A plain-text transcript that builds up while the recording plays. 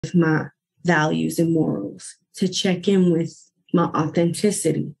with my values and morals, to check in with my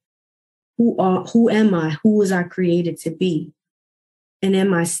authenticity. Who am I? Who was I created to be? And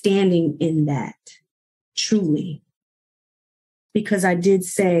am I standing in that truly? Because I did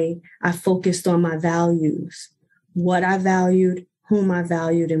say I focused on my values, what I valued, whom I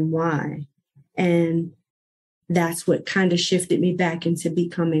valued, and why. And that's what kind of shifted me back into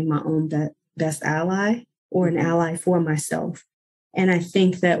becoming my own best ally, or an ally for myself. And I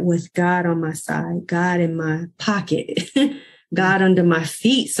think that with God on my side, God in my pocket, God under my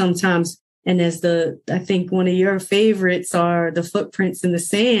feet sometimes. And as I think one of your favorites are the footprints in the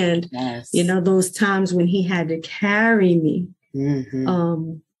sand, yes. Those times when he had to carry me.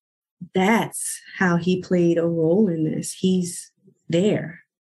 Mm-hmm. That's how he played a role in this. He's there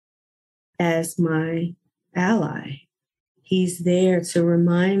as my ally. He's there to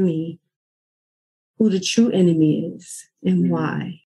remind me who the true enemy is and why.